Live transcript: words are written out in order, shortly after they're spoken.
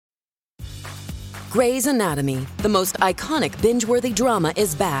Grey's Anatomy, the most iconic binge-worthy drama,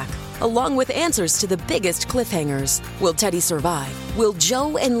 is back, along with answers to the biggest cliffhangers. Will Teddy survive? Will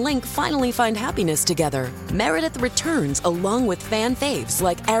Joe and Link finally find happiness together? Meredith returns along with fan faves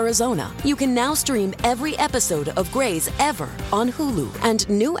like Arizona. You can now stream every episode of Grey's ever on Hulu, and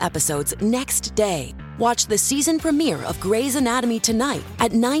new episodes next day. Watch the season premiere of Grey's Anatomy tonight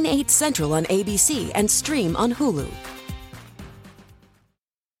at 9/8 Central on ABC and stream on Hulu.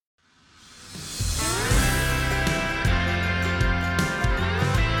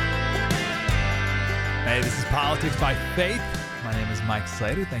 Hey, this is Politics by Faith. My name is Mike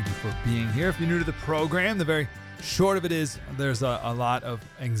Slater. Thank you for being here. If you're new to the program, the very short of it is there's a lot of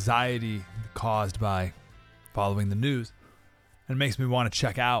anxiety caused by following the news. And it makes me want to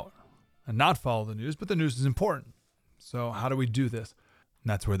check out and not follow the news, but the news is important. So how do we do this? And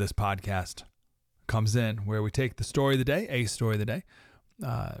that's where this podcast comes in, where we take the story of the day, a story of the day,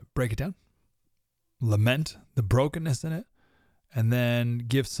 break it down, lament the brokenness in it, and then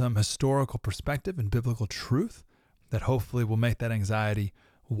give some historical perspective and biblical truth that hopefully will make that anxiety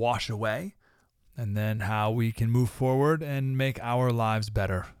wash away, and then how we can move forward and make our lives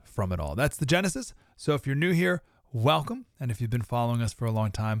better from it all. That's the genesis. So if you're new here, welcome. And if you've been following us for a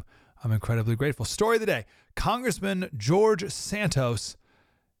long time, I'm incredibly grateful. Story of the day: Congressman George Santos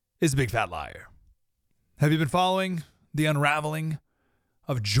is a big fat liar. Have you been following the unraveling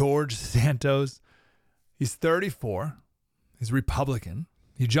of George Santos? He's 34. He's Republican.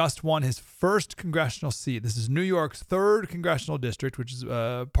 He just won his first congressional seat. This is New York's 3rd congressional district, which is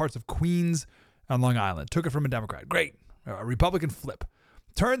parts of Queens on Long Island. Took it from a Democrat. Great. A Republican flip.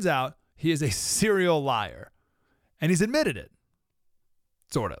 Turns out he is a serial liar. And he's admitted it.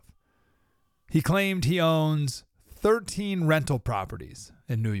 Sort of. He claimed he owns 13 rental properties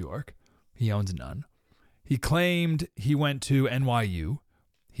in New York. He owns none. He claimed he went to NYU.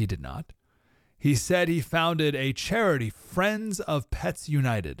 He did not. He said he founded a charity, Friends of Pets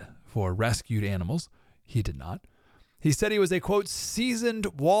United, for rescued animals. He did not. He said he was a, quote,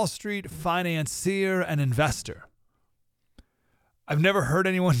 seasoned Wall Street financier and investor. I've never heard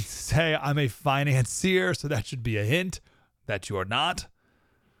anyone say I'm a financier, so that should be a hint that you are not.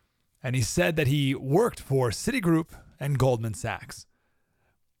 And he said that he worked for Citigroup and Goldman Sachs.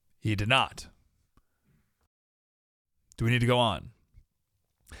 He did not. Do we need to go on?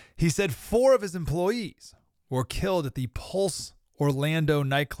 He said 4 of his employees were killed at the Pulse Orlando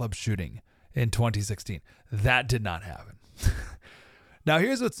nightclub shooting in 2016. That did not happen. Now,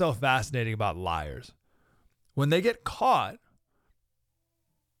 here's what's so fascinating about liars. When they get caught,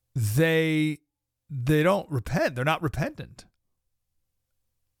 they don't repent. They're not repentant.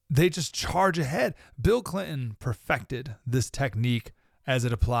 They just charge ahead. Bill Clinton perfected this technique as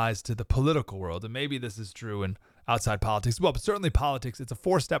it applies to the political world. And maybe this is true in outside politics as well, but certainly politics, it's a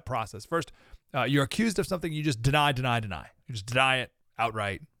 4-step process. First, you're accused of something, you just deny. You just deny it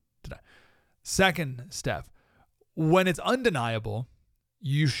outright. Deny. Second step, when it's undeniable,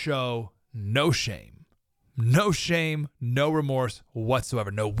 you show no shame. No shame, no remorse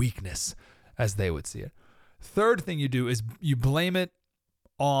whatsoever, no weakness, as they would see it. Third thing you do is you blame it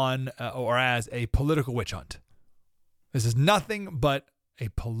on or as a political witch hunt. This is nothing but a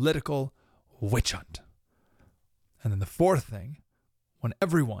political witch hunt. And then the fourth thing, when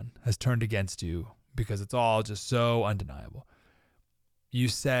everyone has turned against you because it's all just so undeniable, you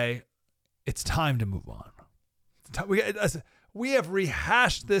say, it's time to move on. We have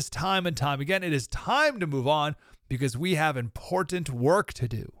rehashed this time and time again. It is time to move on because we have important work to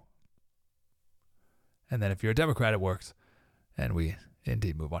do. And then if you're a Democrat, it works. And we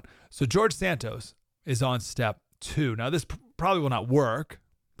indeed move on. So George Santos is on step 2. Now, this probably will not work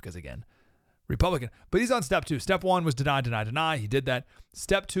because, again, Republican, but he's on step 2. Step 1 was deny. He did that.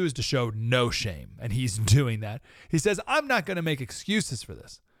 Step 2 is to show no shame, and he's doing that. He says, I'm not going to make excuses for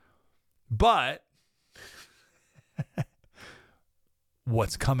this, but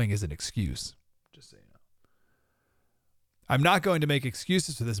what's coming is an excuse, just so you know. I'm not going to make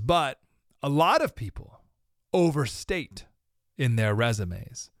excuses for this, but a lot of people overstate in their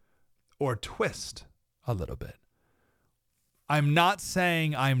resumes or twist a little bit. I'm not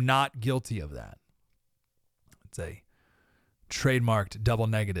saying I'm not guilty of that. It's a trademarked double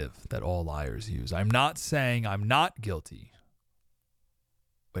negative that all liars use. I'm not saying I'm not guilty.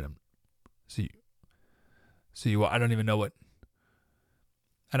 Wait, I don't even know what.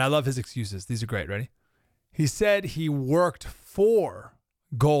 And I love his excuses. These are great. Ready? He said he worked for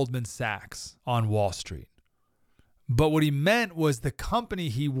Goldman Sachs on Wall Street. But what he meant was the company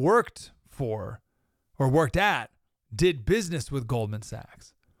he worked for or worked at did business with Goldman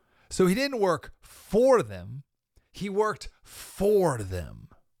Sachs. So he didn't work for them. He worked for them.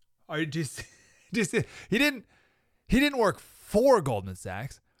 Do He didn't work for Goldman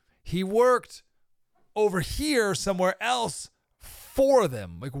Sachs. He worked over here somewhere else for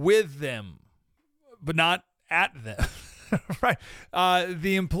them, like with them, but not at them. Right.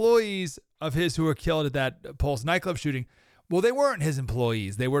 The employees of his who were killed at that Pulse nightclub shooting, well, they weren't his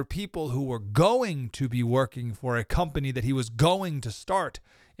employees. They were people who were going to be working for a company that he was going to start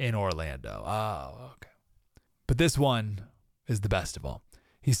in Orlando. Oh, okay. But this one is the best of all.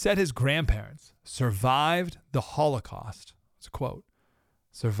 He said his grandparents survived the Holocaust. It's a quote.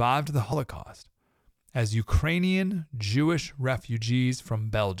 Survived the Holocaust as Ukrainian Jewish refugees from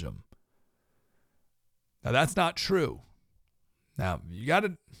Belgium. Now, that's not true. Now, you got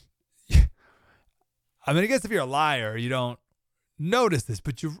to... I mean, I guess if you're a liar, you don't notice this,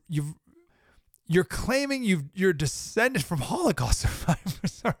 but you're claiming you're descended from Holocaust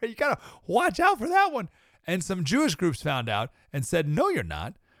survivors. Sorry, you got to watch out for that one. And some Jewish groups found out and said, no, you're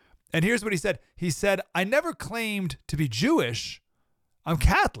not. And here's what he said. He said, I never claimed to be Jewish. I'm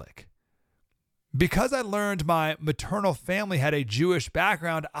Catholic. Because I learned my maternal family had a Jewish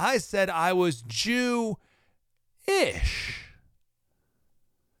background, I said I was Jew-ish.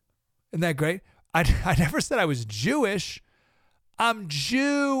 Isn't that great? I never said I was Jewish. I'm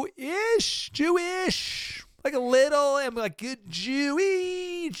Jewish. Like a little, I'm like good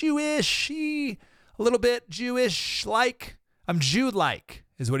Jewish, a little bit Jewish-like. I'm Jew-like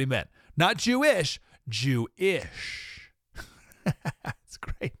is what he meant. Not Jewish, Jewish. That's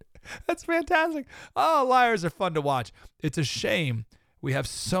great. That's fantastic. Oh, liars are fun to watch. It's a shame we have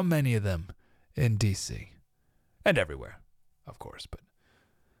so many of them in D.C. and everywhere, of course, but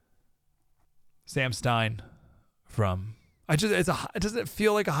Sam Stein from, does it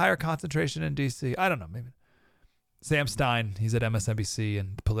feel like a higher concentration in D.C.? I don't know, maybe. Sam Stein, he's at MSNBC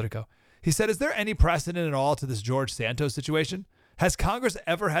and Politico. He said, is there any precedent at all to this George Santos situation? Has Congress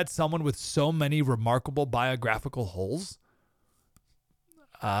ever had someone with so many remarkable biographical holes?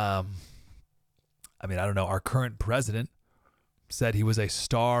 I don't know. Our current president said he was a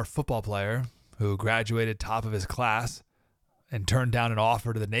star football player who graduated top of his class and turned down an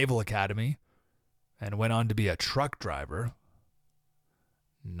offer to the Naval Academy and went on to be a truck driver.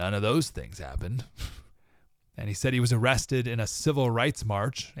 None of those things happened. And he said he was arrested in a civil rights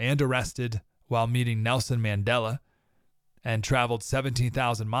march and arrested while meeting Nelson Mandela and traveled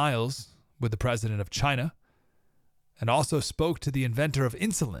 17,000 miles with the president of China and also spoke to the inventor of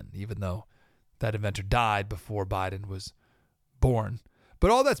insulin, even though that inventor died before Biden was born.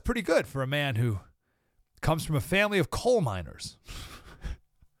 But all that's pretty good for a man who comes from a family of coal miners.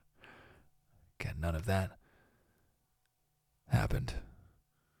 Again, none of that happened.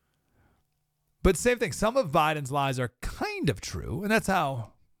 But same thing, some of Biden's lies are kind of true, and that's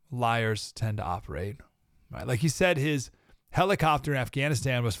how liars tend to operate. Right? Like he said his helicopter in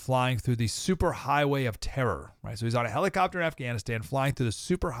Afghanistan was flying through the superhighway of terror. Right? So he's on a helicopter in Afghanistan flying through the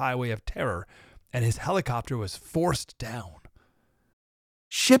superhighway of terror, and his helicopter was forced down.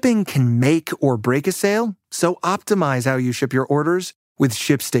 Shipping can make or break a sale, so optimize how you ship your orders with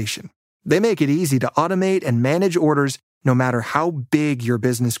ShipStation. They make it easy to automate and manage orders no matter how big your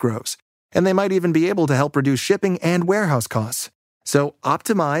business grows. And they might even be able to help reduce shipping and warehouse costs. So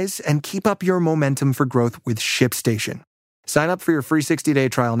optimize and keep up your momentum for growth with ShipStation. Sign up for your free 60-day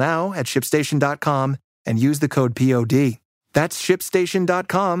trial now at ShipStation.com and use the code POD. That's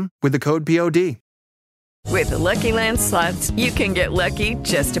ShipStation.com with the code POD. With the Lucky Land Slots, you can get lucky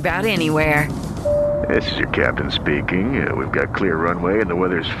just about anywhere. This is your captain speaking. We've got clear runway and the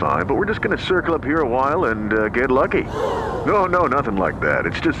weather's fine, but we're just going to circle up here a while and get lucky. No, nothing like that.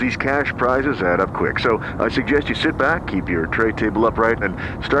 It's just these cash prizes add up quick. So I suggest you sit back, keep your tray table upright, and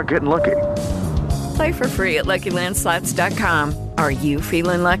start getting lucky. Play for free at LuckyLandSlots.com. Are you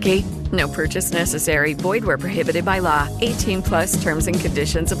feeling lucky? No purchase necessary. Void where prohibited by law. 18+ terms and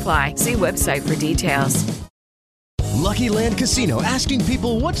conditions apply. See website for details. Lucky Land Casino, asking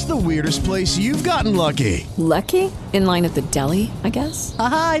people, what's the weirdest place you've gotten lucky? Lucky? In line at the deli, I guess?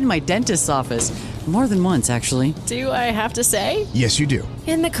 Aha, in my dentist's office. More than once, actually. Do I have to say? Yes, you do.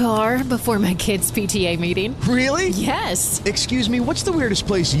 In the car before my kids' PTA meeting. Really? Yes. Excuse me, what's the weirdest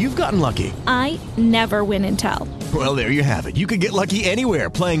place you've gotten lucky? I never win and tell. Well, there you have it. You can get lucky anywhere,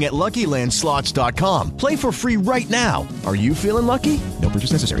 playing at LuckyLandSlots.com. Play for free right now. Are you feeling lucky? No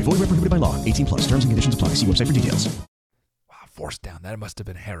purchase necessary. Void where prohibited by law. 18+. Terms and conditions apply. See website for details. Wow, forced down. That must have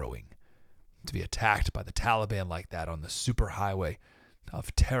been harrowing to be attacked by the Taliban like that on the superhighway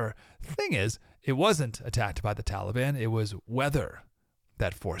of terror. The thing is, it wasn't attacked by the Taliban. It was weather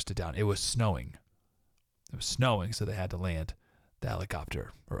that forced it down. It was snowing. It was snowing, so they had to land the helicopter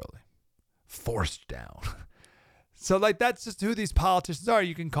early. Forced down. So like that's just who these politicians are.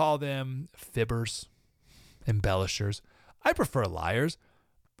 You can call them fibbers, embellishers. I prefer liars.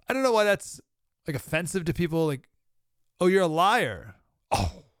 I don't know why that's like offensive to people. Like, oh, you're a liar.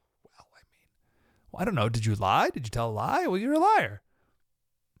 Oh, well, I don't know. Did you lie? Did you tell a lie? Well, you're a liar.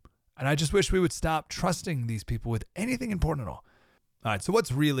 And I just wish we would stop trusting these people with anything important at all. All right, so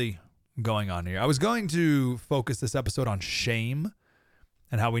what's really going on here? I was going to focus this episode on shame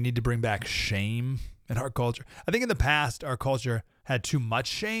and how we need to bring back shame in our culture. I think in the past, our culture had too much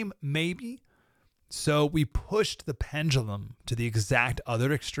shame, maybe. So we pushed the pendulum to the exact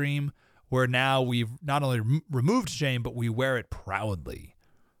other extreme, where now we've not only removed shame, but we wear it proudly.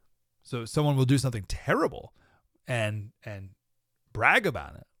 So someone will do something terrible and brag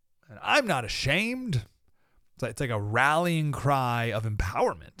about it. And I'm not ashamed. It's like a rallying cry of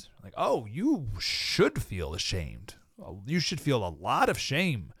empowerment. Like, oh, you should feel ashamed. Oh, you should feel a lot of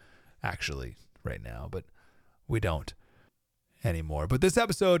shame, actually, right now. But we don't anymore. But this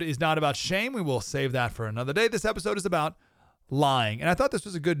episode is not about shame. We will save that for another day. This episode is about lying. And I thought this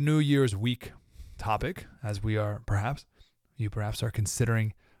was a good New Year's week topic, as you perhaps are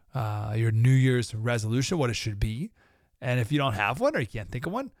considering your New Year's resolution, what it should be. And if you don't have one or you can't think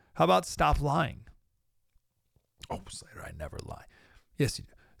of one, how about stop lying? Oh, Slater, I never lie. Yes, you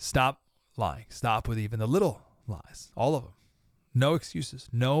do. Stop lying. Stop with even the little lies. All of them. No excuses.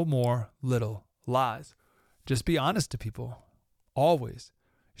 No more little lies. Just be honest to people. Always.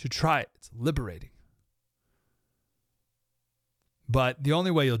 You should try it. It's liberating. But the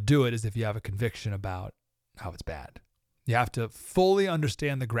only way you'll do it is if you have a conviction about how it's bad. You have to fully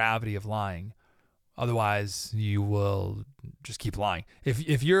understand the gravity of lying. Otherwise, you will just keep lying.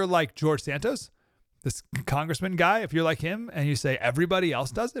 If you're like George Santos, this congressman guy, if you're like him and you say everybody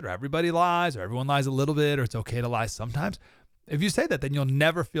else does it, or everybody lies, or everyone lies a little bit, or it's okay to lie sometimes, if you say that, then you'll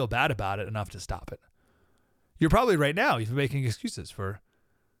never feel bad about it enough to stop it. You're probably right now, you're making excuses for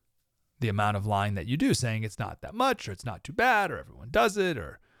the amount of lying that you do, saying it's not that much, or it's not too bad, or everyone does it,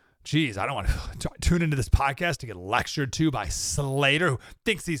 or geez, I don't want to tune into this podcast to get lectured to by Slater, who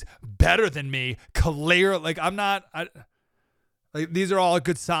thinks he's better than me. Clear, like I'm not. These are all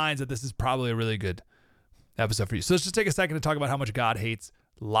good signs that this is probably a really good episode for you. So let's just take a second to talk about how much God hates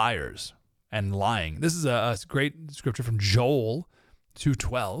liars and lying. This is a great scripture from Joel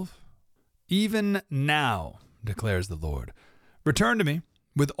 2:12. Even now, declares the Lord, return to me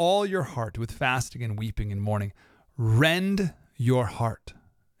with all your heart, with fasting and weeping and mourning. Rend your heart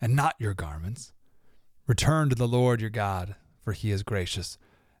and not your garments. Return to the Lord your God, for he is gracious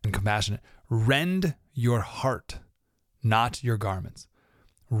and compassionate. Rend your heart, not your garments.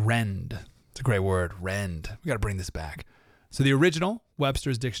 Rend. It's a great word, rend. We got to bring this back. So the original,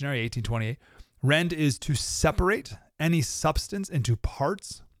 Webster's Dictionary, 1828, rend is to separate any substance into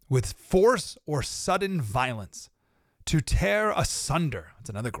parts with force or sudden violence. To tear asunder. That's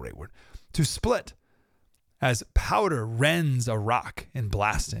another great word. To split. As powder rends a rock in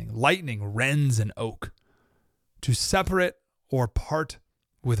blasting, lightning rends an oak. To separate or part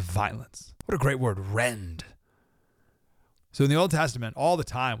with violence. What a great word, rend. So in the Old Testament, all the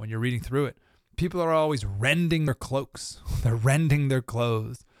time when you're reading through it, people are always rending their cloaks. They're rending their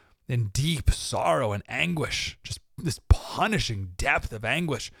clothes in deep sorrow and anguish, just this punishing depth of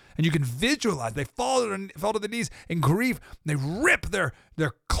anguish. And you can visualize, they fall to their knees in grief. They rip their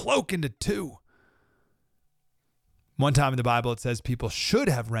cloak into two. One time in the Bible, it says people should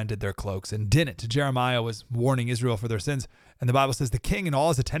have rended their cloaks and didn't. Jeremiah was warning Israel for their sins. And the Bible says the king and all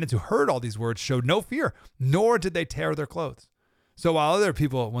his attendants who heard all these words showed no fear, nor did they tear their clothes. So while other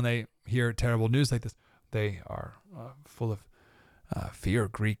people, when they hear terrible news like this, they are full of fear,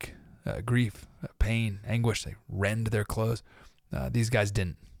 grief, pain, anguish. They rend their clothes. These guys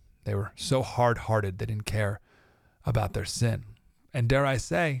didn't. They were so hard-hearted, they didn't care about their sin. And dare I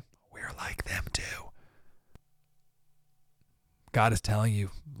say, we're like them too. God is telling you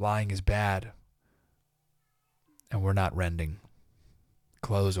lying is bad, and we're not rending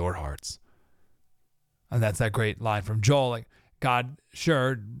clothes or hearts. And that's that great line from Joel, like, God,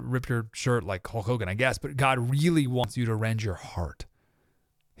 sure, rip your shirt like Hulk Hogan, I guess, but God really wants you to rend your heart.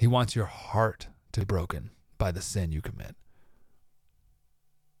 He wants your heart to be broken by the sin you commit.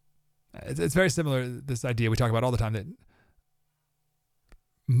 It's very similar, this idea we talk about all the time, that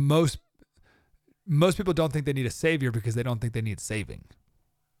most people don't think they need a savior because they don't think they need saving.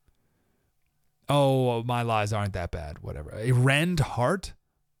 Oh, my lies aren't that bad, whatever. A rend heart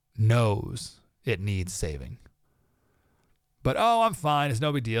knows it needs saving. But, oh, I'm fine. It's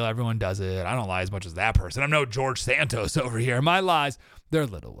no big deal. Everyone does it. I don't lie as much as that person. I'm no George Santos over here. My lies, they're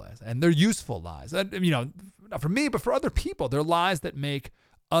little lies, and they're useful lies. And, not for me, but for other people. They're lies that make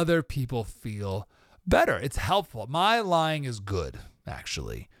other people feel better. It's helpful. My lying is good,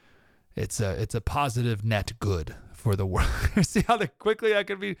 actually. It's a positive net good for the world. See how quickly I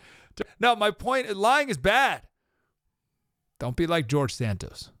can be. No, my point is lying is bad. Don't be like George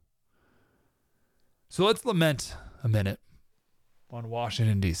Santos. So let's lament a minute on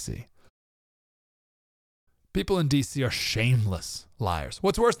Washington, D.C. People in D.C. are shameless liars.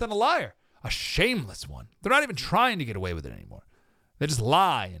 What's worse than a liar? A shameless one. They're not even trying to get away with it anymore. They just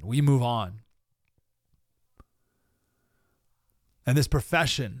lie and we move on. And this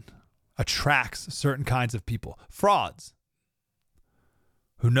profession attracts certain kinds of people, frauds,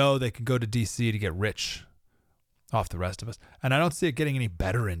 who know they can go to D.C. to get rich off the rest of us. And I don't see it getting any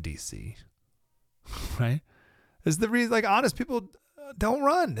better in D.C., right? This is the reason, like, honest people don't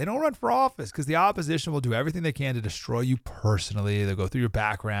run. They don't run for office because the opposition will do everything they can to destroy you personally. They'll go through your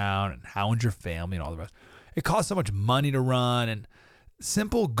background and hound your family and all the rest. It costs so much money to run, and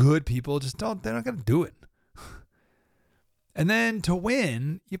simple, good people just they're not going to do it. And then to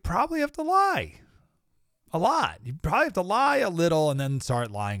win, you probably have to lie a lot. You probably have to lie a little and then start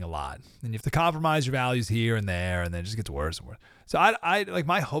lying a lot. And you have to compromise your values here and there, and then it just gets worse and worse. So I like,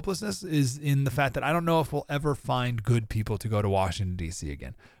 my hopelessness is in the fact that I don't know if we'll ever find good people to go to Washington, D.C.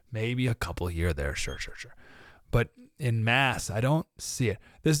 again. Maybe a couple here or there, sure. But in mass, I don't see it.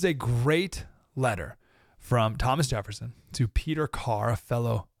 This is a great letter from Thomas Jefferson to Peter Carr, a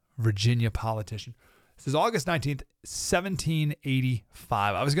fellow Virginia politician. This is August 19th,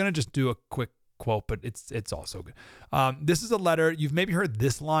 1785. I was going to just do a quick quote, but it's also good. This is a letter. You've maybe heard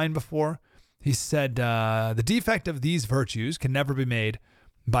this line before. He said, the defect of these virtues can never be made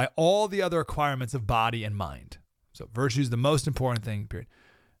by all the other acquirements of body and mind. So virtue is the most important thing, period.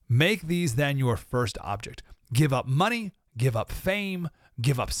 Make these then your first object. Give up money, give up fame,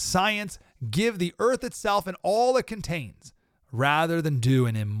 give up science, give the earth itself and all it contains, rather than do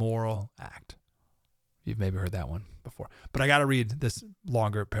an immoral act. You've maybe heard that one before, but I got to read this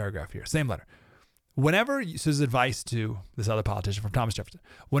longer paragraph here. Same letter. Whenever, this is advice to this other politician from Thomas Jefferson,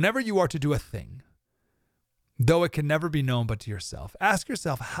 whenever you are to do a thing, though it can never be known but to yourself, ask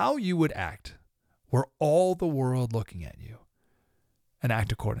yourself how you would act were all the world looking at you, and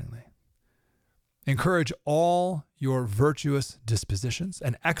act accordingly. Encourage all your virtuous dispositions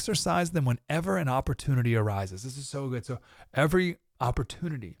and exercise them whenever an opportunity arises. This is so good. So every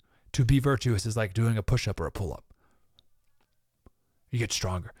opportunity to be virtuous is like doing a push-up or a pull-up. You get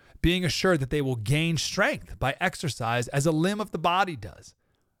stronger. Being assured that they will gain strength by exercise as a limb of the body does,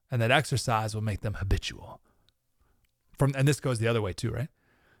 and that exercise will make them habitual. And this goes the other way too, right?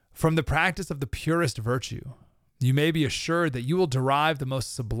 From the practice of the purest virtue, you may be assured that you will derive the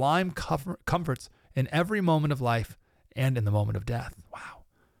most sublime comforts in every moment of life and in the moment of death. Wow.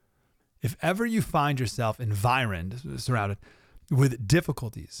 If ever you find yourself surrounded with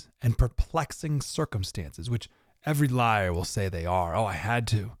difficulties and perplexing circumstances, which every liar will say they are. Oh, I had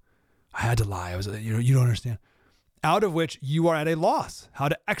to lie. You don't understand. Out of which you are at a loss how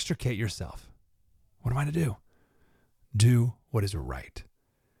to extricate yourself. What am I to do? Do what is right.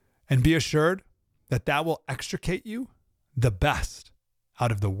 And be assured that will extricate you the best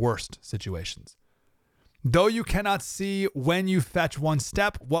out of the worst situations. Though you cannot see when you fetch one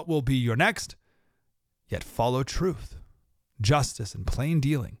step what will be your next, yet follow truth, justice, and plain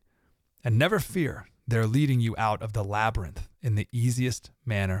dealing, and never fear they're leading you out of the labyrinth in the easiest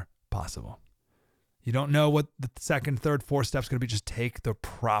manner possible. You don't know what the second, third, fourth step's going to be. Just take the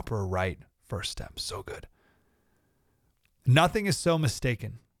proper right first step. So good. Nothing is so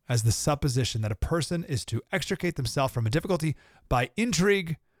mistaken as the supposition that a person is to extricate themselves from a difficulty by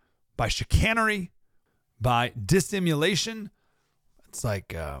intrigue, by chicanery, by dissimulation. It's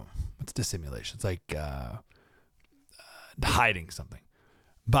like, what's dissimulation? It's like hiding something.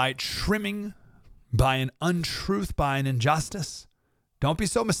 By trimming, by an untruth, by an injustice. Don't be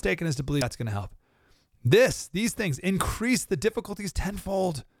so mistaken as to believe that's going to help. These things increase the difficulties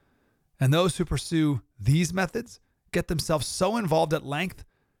tenfold. And those who pursue these methods get themselves so involved at length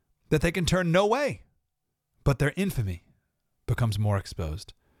that they can turn no way, but their infamy becomes more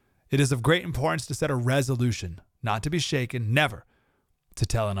exposed. It is of great importance to set a resolution not to be shaken, never to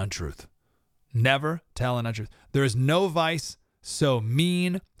tell an untruth. Never tell an untruth. There is no vice so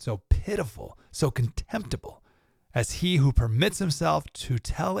mean, so pitiful, so contemptible as he who permits himself to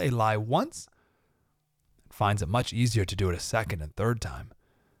tell a lie once and finds it much easier to do it a second and third time,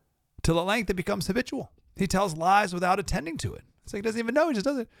 till at length it becomes habitual. He tells lies without attending to it. It's like he doesn't even know, he just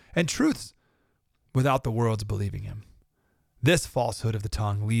does it. And truths without the world's believing him. This falsehood of the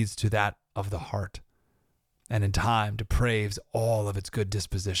tongue leads to that of the heart, and in time depraves all of its good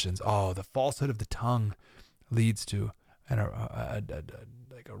dispositions. Oh, the falsehood of the tongue leads to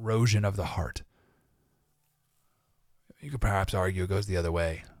like erosion of the heart. You could perhaps argue it goes the other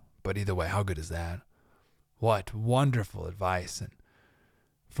way. But either way, how good is that? What wonderful advice. And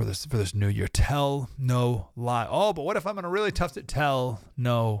for this new year, tell no lie. Oh, but what if I'm in a really tough to tell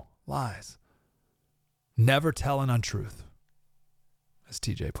no lies? Never tell an untruth, as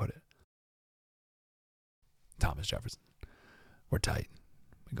TJ put it. Thomas Jefferson. We're tight.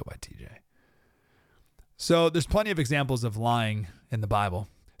 We go by TJ. So there's plenty of examples of lying in the Bible.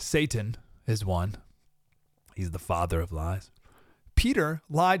 Satan is one. He's the father of lies. Peter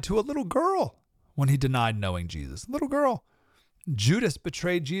lied to a little girl when he denied knowing Jesus. Little girl. Judas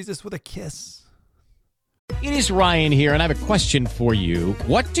betrayed Jesus with a kiss. It is Ryan here, and I have a question for you.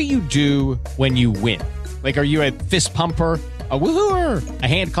 What do you do when you win? Like, are you a fist pumper, a woohooer, a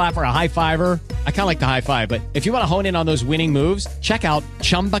hand clapper, a high fiver? I kind of like the high five, but if you want to hone in on those winning moves, check out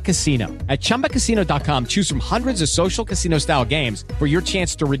Chumba Casino. At ChumbaCasino.com, choose from hundreds of social casino style games for your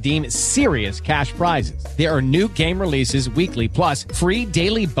chance to redeem serious cash prizes. There are new game releases weekly, plus free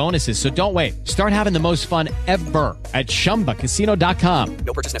daily bonuses. So don't wait. Start having the most fun ever at ChumbaCasino.com.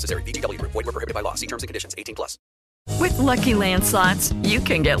 No purchase necessary. VGW Group. Void where prohibited by law. See terms and conditions. 18+. With Lucky Land Slots, you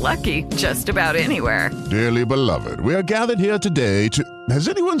can get lucky just about anywhere. Dearly beloved, we are gathered here today to... Has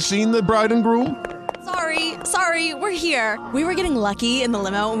anyone seen the bride and groom? Sorry, we're here. We were getting lucky in the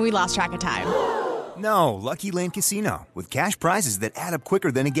limo and we lost track of time. No, Lucky Land Casino, with cash prizes that add up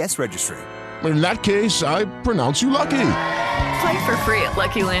quicker than a guest registry. In that case, I pronounce you lucky. Play for free at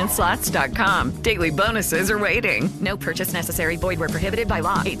LuckyLandSlots.com. Daily bonuses are waiting. No purchase necessary. Void where prohibited by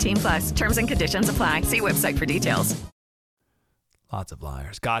law. 18+. Terms and conditions apply. See website for details. Lots of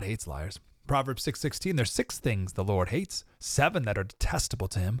liars. God hates liars. Proverbs 6:16. There's 6 things the Lord hates, 7 that are detestable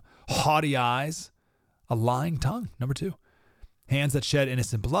to him: haughty eyes, a lying tongue. Number 2, hands that shed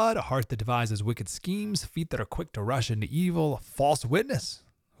innocent blood, a heart that devises wicked schemes, feet that are quick to rush into evil, a false witness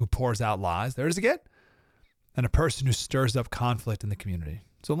who pours out lies. There it is again. And a person who stirs up conflict in the community.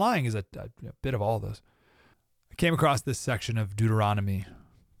 So lying is a bit of all of those. I came across this section of Deuteronomy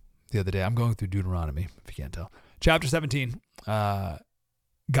the other day. I'm going through Deuteronomy, if you can't tell. Chapter 17,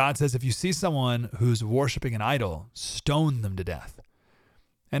 God says, if you see someone who's worshiping an idol, stone them to death.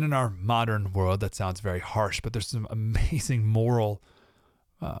 And in our modern world, that sounds very harsh, but there's some amazing moral,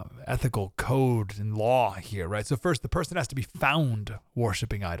 ethical code and law here, right? So first, the person has to be found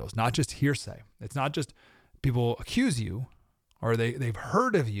worshiping idols, not just hearsay. It's not just people accuse you or they've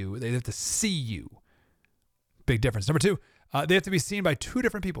heard of you. They have to see you. Big difference. Number 2, they have to be seen by 2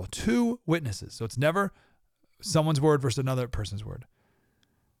 different people, 2 witnesses. So it's never someone's word versus another person's word.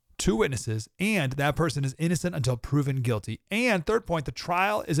 2 witnesses, and that person is innocent until proven guilty. And third point, the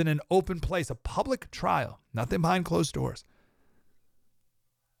trial is in an open place, a public trial, nothing behind closed doors.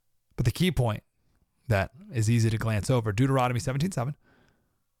 But the key point that is easy to glance over, Deuteronomy 17:7.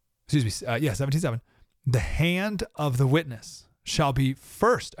 17:7. The hand of the witness shall be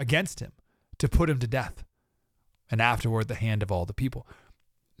first against him to put him to death, and afterward the hand of all the people.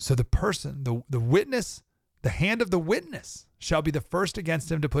 So the person, the witness, the hand of the witness shall be the first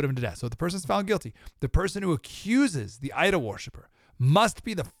against him to put him to death. So if the person is found guilty, the person who accuses the idol worshiper must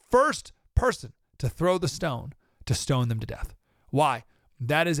be the first person to throw the stone to stone them to death. Why?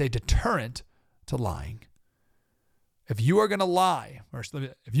 That is a deterrent to lying. If you are going to lie, or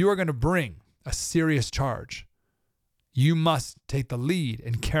if you are going to bring a serious charge, you must take the lead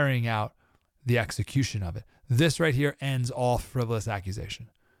in carrying out the execution of it. This right here ends all frivolous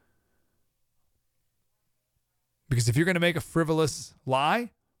accusation. Because if you're going to make a frivolous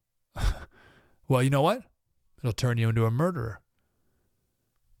lie, well, you know what? It'll turn you into a murderer.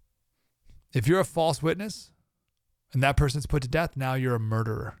 If you're a false witness and that person's put to death, now you're a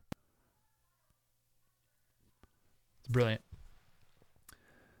murderer. It's brilliant.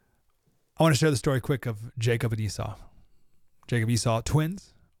 I want to share the story quick of Jacob and Esau. Jacob and Esau,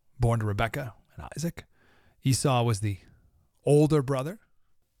 twins, born to Rebekah and Isaac. Esau was the older brother.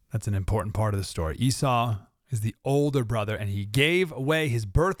 That's an important part of the story. Esau is the older brother, and he gave away his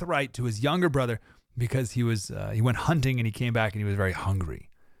birthright to his younger brother because he went hunting and he came back and he was very hungry.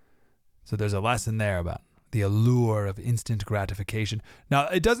 So there's a lesson there about the allure of instant gratification. Now,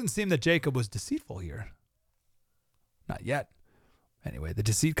 it doesn't seem that Jacob was deceitful here. Not yet. Anyway, the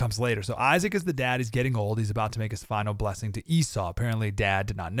deceit comes later. So Isaac is the dad. He's getting old. He's about to make his final blessing to Esau. Apparently, dad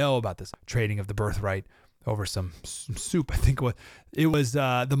did not know about this trading of the birthright over some soup. I think it was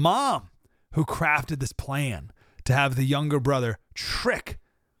the mom who crafted this plan to have the younger brother trick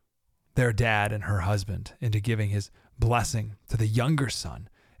their dad and her husband into giving his blessing to the younger son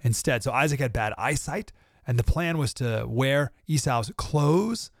instead. So Isaac had bad eyesight, and the plan was to wear Esau's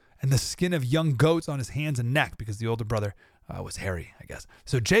clothes and the skin of young goats on his hands and neck because the older brother was hairy, I guess.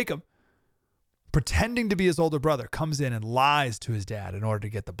 So Jacob pretending to be his older brother, comes in and lies to his dad in order to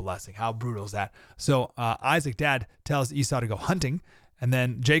get the blessing. How brutal is that? So Isaac, dad, tells Esau to go hunting. And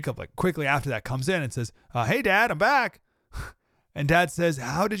then Jacob, like quickly after that, comes in and says, hey, Dad, I'm back. And Dad says,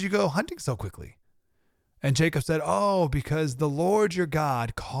 how did you go hunting so quickly? And Jacob said, oh, because the Lord your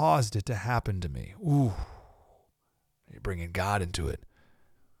God caused it to happen to me. Ooh, you're bringing God into it.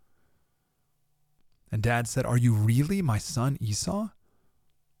 And Dad said, are you really my son Esau?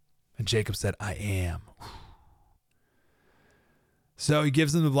 And Jacob said, I am. So he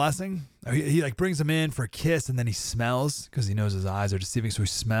gives him the blessing. He like brings him in for a kiss, and then he smells because he knows his eyes are deceiving. So he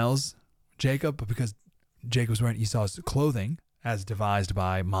smells Jacob, but because Jacob was wearing Esau's clothing as devised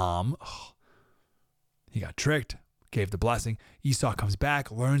by mom, he got tricked, gave the blessing. Esau comes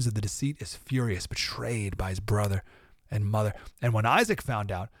back, learns of the deceit, is furious, betrayed by his brother and mother. And when Isaac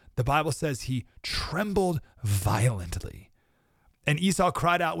found out, the Bible says he trembled violently. And Esau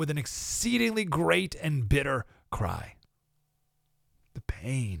cried out with an exceedingly great and bitter cry. The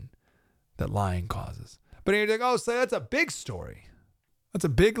pain that lying causes. But you're like, oh, so that's a big story. That's a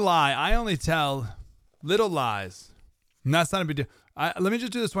big lie. I only tell little lies. And that's not a big deal. Let me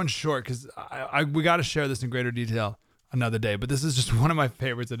just do this one short because we got to share this in greater detail another day. But this is just one of my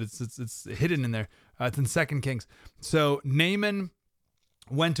favorites, and it's hidden in there. It's in 2 Kings. So Naaman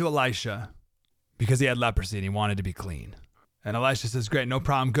went to Elisha because he had leprosy and he wanted to be clean. And Elisha says, great, no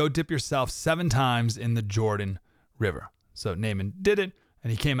problem. Go dip yourself 7 times in the Jordan River. So Naaman did it, and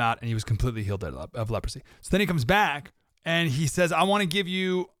he came out, and he was completely healed of leprosy. So then he comes back, and he says, I want to give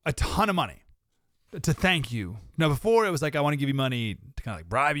you a ton of money to thank you. Now, before it was like, I want to give you money to kind of like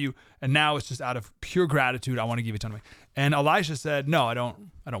bribe you, and now it's just out of pure gratitude, I want to give you a ton of money. And Elisha said, no, I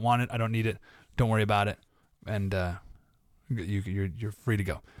don't want it. I don't need it. Don't worry about it. And you're free to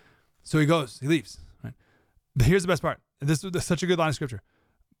go. So he goes, he leaves. Right? But here's the best part. This is such a good line of scripture.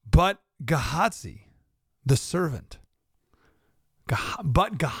 But Gehazi, the servant,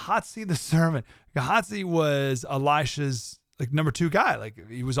 Gehazi was Elisha's like number 2 guy. Like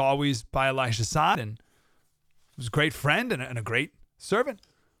he was always by Elisha's side and was a great friend and a great servant.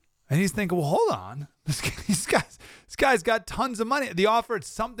 And he's thinking, well, hold on, this guy's got tons of money. The offer it was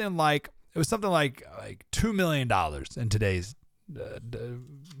something like $2 million in today's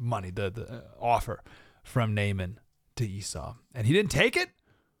money. The offer from Naaman to Esau, and he didn't take it.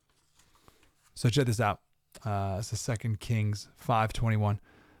 So check this out. This is 2 Kings 5:21.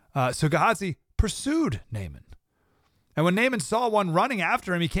 So Gehazi pursued Naaman. And when Naaman saw one running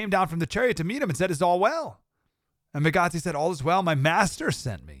after him, he came down from the chariot to meet him and said, is all well? And Gehazi said, all is well. My master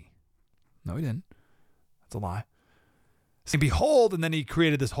sent me. No, he didn't. That's a lie. And behold, and then he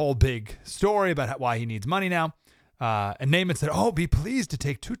created this whole big story about why he needs money now. And Naaman said, oh, be pleased to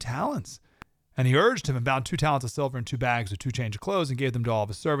take 2 talents. And he urged him and bound 2 talents of silver in 2 bags with 2 change of clothes and gave them to all of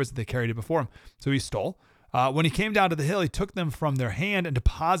his servants, and they carried it before him. So he stole. When he came down to the hill, he took them from their hand and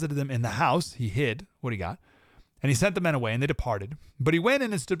deposited them in the house. He hid what he got. And he sent the men away, and they departed. But he went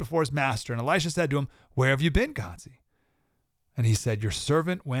in and stood before his master. And Elisha said to him, where have you been, Gehazi? And he said, your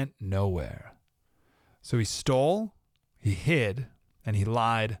servant went nowhere. So he stole, he hid, and he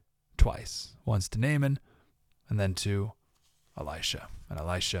lied twice. Once to Naaman, and then to Elisha. And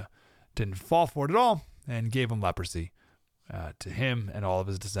Elisha didn't fall for it at all and gave him leprosy to him and all of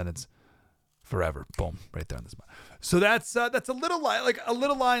his descendants forever. Boom, right there on the spot. So that's a little lie, like a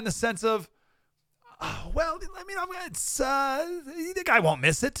little lie in the sense of, well, I mean, the guy won't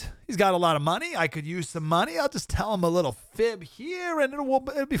miss it. He's got a lot of money. I could use some money. I'll just tell him a little fib here, and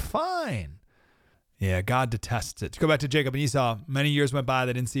it'll be fine. Yeah, God detests it. To go back to Jacob and Esau, many years went by.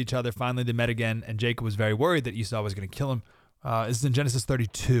 They didn't see each other. Finally, they met again, and Jacob was very worried that Esau was going to kill him. This is in Genesis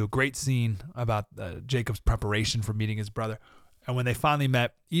 32. Great scene about Jacob's preparation for meeting his brother. And when they finally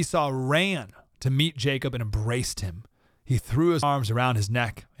met, Esau ran to meet Jacob and embraced him. He threw his arms around his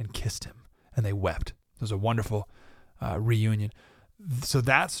neck and kissed him, and they wept. It was a wonderful reunion. So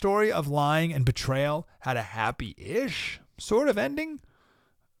that story of lying and betrayal had a happy-ish sort of ending.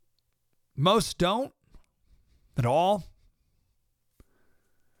 Most don't at all.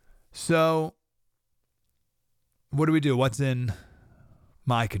 So what do we do? What's in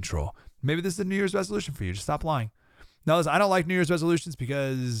my control? Maybe this is a New Year's resolution for you. Just stop lying. Now, listen, I don't like New Year's resolutions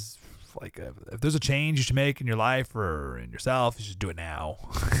because like if there's a change you should make in your life or in yourself, you should do it now.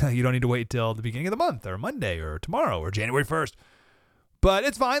 You don't need to wait till the beginning of the month or Monday or tomorrow or January 1st. But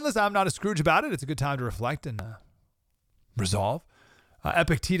it's fine. Listen, I'm not a Scrooge about it. It's a good time to reflect and resolve.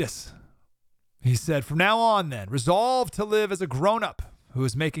 Epictetus, he said, from now on then, resolve to live as a grown-up who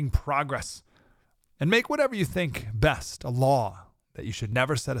is making progress, and make whatever you think best a law that you should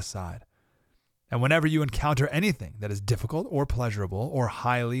never set aside. And whenever you encounter anything that is difficult or pleasurable or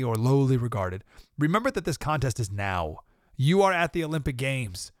highly or lowly regarded, remember that this contest is now. You are at the Olympic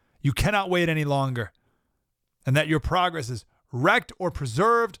Games. You cannot wait any longer. And that your progress is wrecked or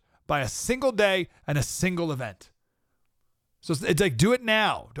preserved by a single day and a single event. So it's like, do it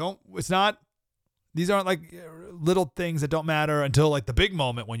now. These aren't like little things that don't matter until like the big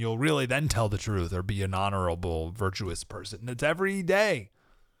moment when you'll really then tell the truth or be an honorable, virtuous person. It's every day.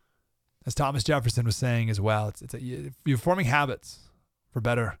 As Thomas Jefferson was saying as well, you're forming habits for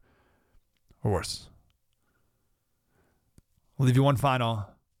better or worse. I'll leave you one final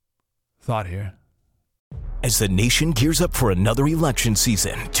thought here. As the nation gears up for another election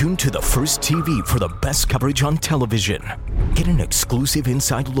season, tune to the First TV for the best coverage on television. Get an exclusive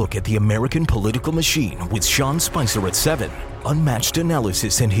inside look at the American political machine with Sean Spicer at 7. Unmatched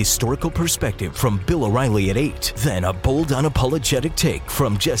analysis and historical perspective from Bill O'Reilly at 8. Then a bold, unapologetic take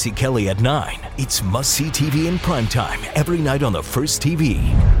from Jesse Kelly at 9. It's must-see TV in primetime every night on the First TV.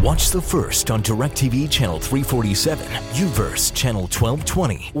 Watch The First on DirecTV Channel 347, UVerse Channel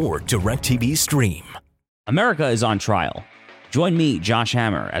 1220, or DirecTV Stream. America is on trial. Join me, Josh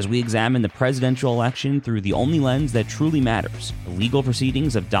Hammer, as we examine the presidential election through the only lens that truly matters, the legal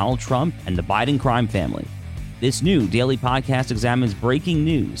proceedings of Donald Trump and the Biden crime family. This new daily podcast examines breaking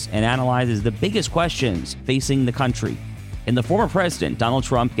news and analyzes the biggest questions facing the country. Can the former president, Donald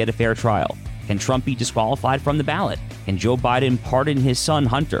Trump, get a fair trial? Can Trump be disqualified from the ballot? Can Joe Biden pardon his son,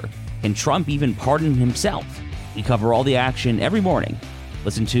 Hunter? Can Trump even pardon himself? We cover all the action every morning.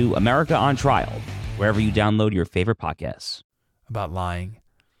 Listen to America on Trial, wherever you download your favorite podcasts. About lying.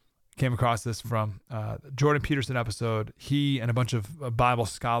 Came across this from Jordan Peterson episode. He and a bunch of Bible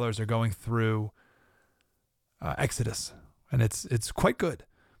scholars are going through Exodus, and it's quite good.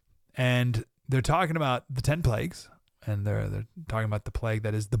 And they're talking about the 10 plagues, and they're talking about the plague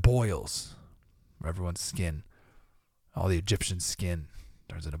that is the boils, where everyone's skin, all the Egyptian skin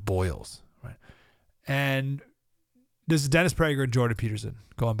turns into boils, right? And this is Dennis Prager and Jordan Peterson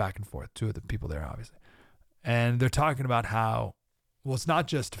going back and forth, two of the people there, obviously. And they're talking about how, well, it's not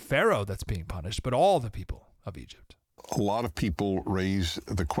just Pharaoh that's being punished, but all the people of Egypt. A lot of people raise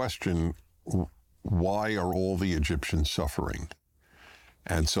the question, why are all the Egyptians suffering?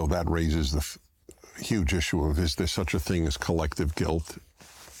 And so that raises the huge issue of, is there such a thing as collective guilt?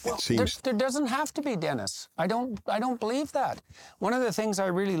 Well, there doesn't have to be, Dennis. I don't believe that. One of the things I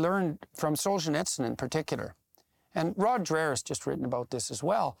really learned from Solzhenitsyn in particular, and Rod Dreher has just written about this as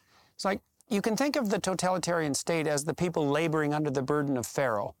well, it's like, you can think of the totalitarian state as the people laboring under the burden of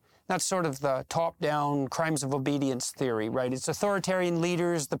Pharaoh. That's sort of the top-down crimes of obedience theory, right? It's authoritarian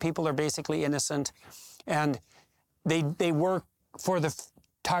leaders, the people are basically innocent, and they work for the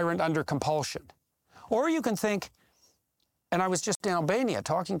tyrant under compulsion. Or you can think, and I was just in Albania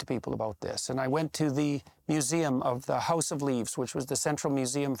talking to people about this, and I went to the museum of the House of Leaves, which was the central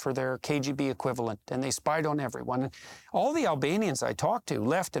museum for their KGB equivalent, and they spied on everyone. And all the Albanians I talked to,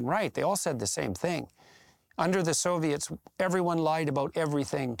 left and right, they all said the same thing. Under the Soviets, everyone lied about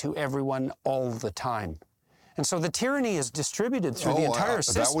everything to everyone all the time. And so the tyranny is distributed through the entire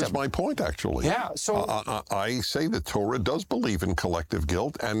system. That was my point, actually. Yeah. So I say the Torah does believe in collective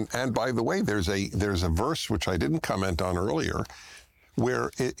guilt, and by the way, there's a verse which I didn't comment on earlier,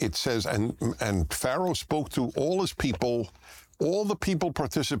 where it says, and Pharaoh spoke to all his people. All the people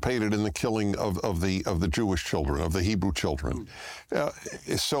participated in the killing of the Jewish children, of the Hebrew children.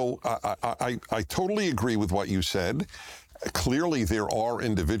 So I totally agree with what you said. Clearly, there are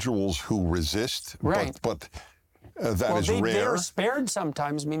individuals who resist, right. but that is rare. They're spared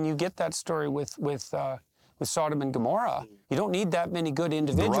sometimes. I mean, you get that story with Sodom and Gomorrah. You don't need that many good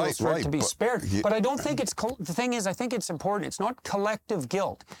individuals for it to be spared. But I don't think the thing is, I think it's important. It's not collective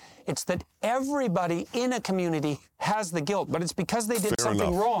guilt. It's that everybody in a community has the guilt, but it's because they did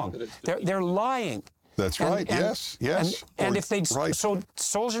something wrong. They're lying. That's right. Yes. And if they, so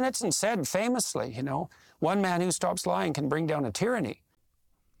Solzhenitsyn said famously, one man who stops lying can bring down a tyranny.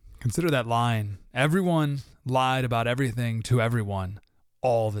 Consider that line. Everyone lied about everything to everyone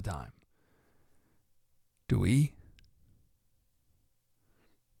all the time. Do we?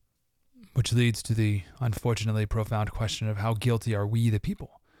 Which leads to the unfortunately profound question of how guilty are we, the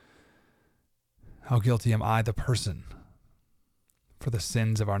people? How guilty am I, the person, for the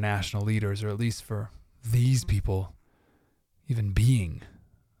sins of our national leaders, or at least for these people even being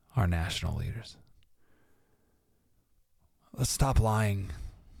our national leaders? Let's stop lying,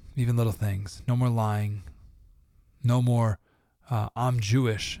 even little things. No more lying. No more, I'm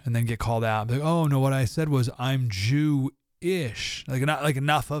Jewish, and then get called out. Like, oh, no, what I said was I'm Jewish. Like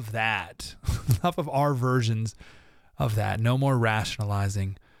enough of that. Enough of our versions of that. No more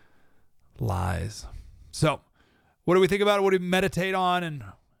rationalizing lies. So, what do we think about it? What do we meditate on and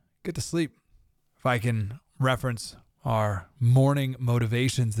get to sleep? If I can reference our morning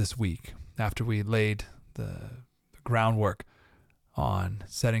motivations this week, after we laid the groundwork on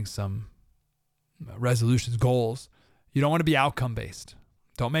setting some resolutions, goals, you don't want to be outcome-based.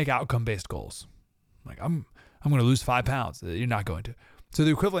 Don't make outcome-based goals. Like, I'm going to lose 5 pounds. You're not going to. So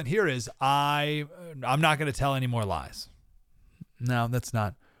the equivalent here is I'm not going to tell any more lies. No, that's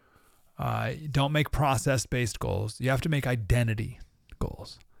not. Don't make process-based goals. You have to make identity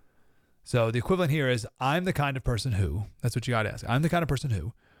goals. So the equivalent here is I'm the kind of person who, that's what you got to ask. I'm the kind of person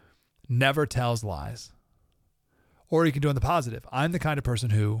who never tells lies. Or you can do it in the positive. I'm the kind of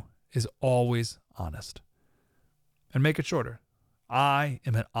person who is always honest. And make it shorter. I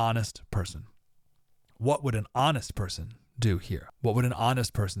am an honest person. What would an honest person do here? What would an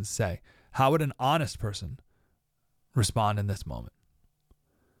honest person say? How would an honest person respond in this moment?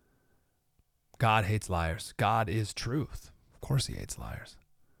 God hates liars. God is truth. Of course he hates liars.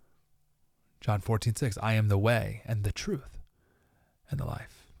 John 14:6, I am the way and the truth and the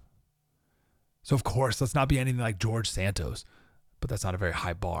life. So of course, let's not be anything like George Santos, but that's not a very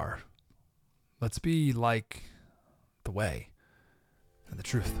high bar. Let's be like the way and the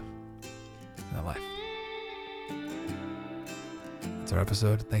truth and the life. That's our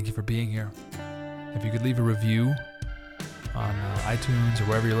episode. Thank you for being here. If you could leave a review on iTunes or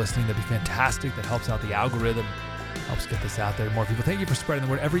wherever you're listening, that'd be fantastic. That helps out the algorithm, helps get this out there to more people. Thank you for spreading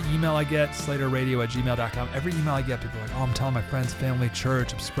the word. Every email I get, slaterradio@gmail.com, every email I get, people are like, oh, I'm telling my friends, family,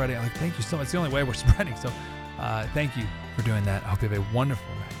 church, I'm spreading. I'm like, thank you so much. It's the only way we're spreading. So thank you for doing that. I hope you have a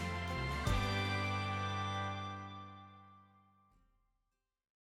wonderful night.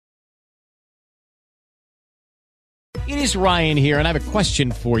 It is Ryan here, and I have a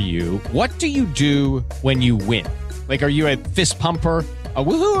question for you. What do you do when you win? Like, are you a fist pumper, a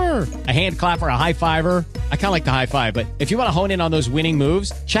woohooer, a hand clapper, a high fiver? I kind of like the high five, but if you want to hone in on those winning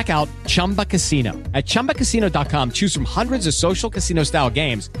moves, check out Chumba Casino. At ChumbaCasino.com, choose from hundreds of social casino-style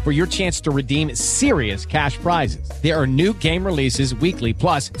games for your chance to redeem serious cash prizes. There are new game releases weekly,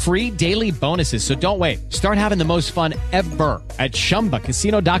 plus free daily bonuses. So don't wait. Start having the most fun ever at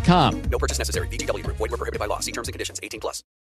ChumbaCasino.com. No purchase necessary. VGW Group. Void where prohibited by law. See terms and conditions. 18+.